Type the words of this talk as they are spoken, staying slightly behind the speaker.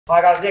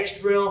Alright guys,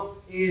 next drill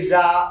is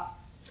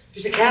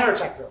just a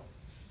counter-attack drill.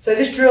 So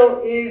this drill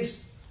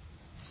is,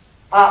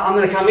 I'm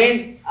going to come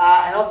in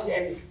and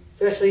obviously, and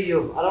firstly I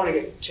don't want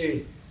to get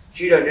too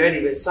judo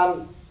nerdy, but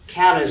some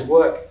counters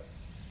work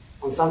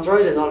on some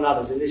throws and not on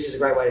others, and this is a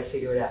great way to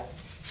figure it out.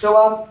 So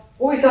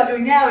what we start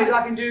doing now is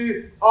I can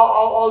do,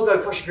 I'll go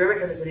koshiguruma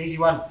because it's an easy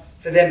one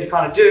for them to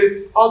kind of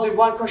do. I'll do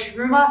one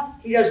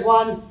koshiguruma, he does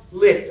one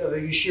lift of a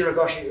yushiro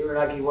goshi,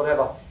 uranagi,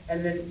 whatever,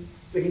 and then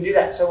we can do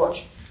that. So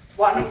watch.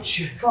 One,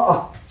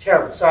 oh,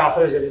 terrible. Sorry, I thought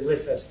I was going to do the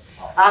lift first.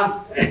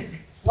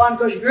 One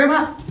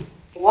koshiguruma,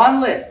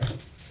 one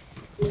lift.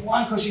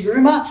 One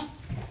koshiguruma,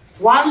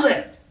 one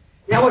lift.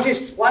 Now watch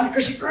this. One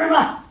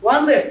koshiguruma,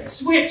 one lift.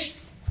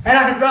 Switch. And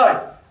I can throw it.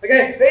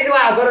 Okay, but either way,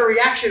 I've got a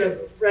reaction of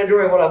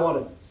randori what I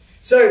wanted.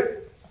 So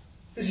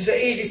this is an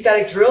easy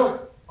static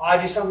drill. I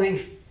do something,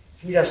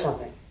 he does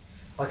something.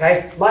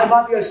 Okay, mine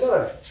might be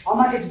osoto. I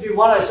might get to do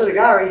one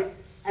osotogari,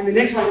 and the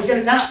next one is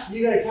going to nuts.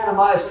 You're going to counter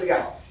my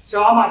osotogari.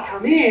 So I might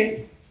come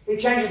in, he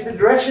changes the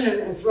direction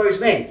and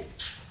throws me.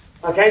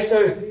 Okay, so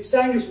you're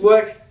saying this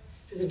work.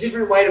 So it's a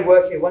different way to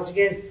work here. Once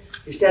again,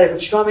 your static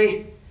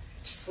uchikomi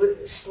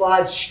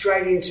slides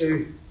straight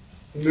into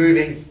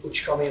moving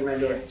uchikomi and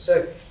randori.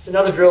 So it's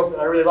another drill that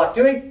I really like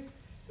doing.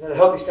 That'll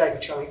help you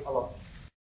static uchikomi a lot.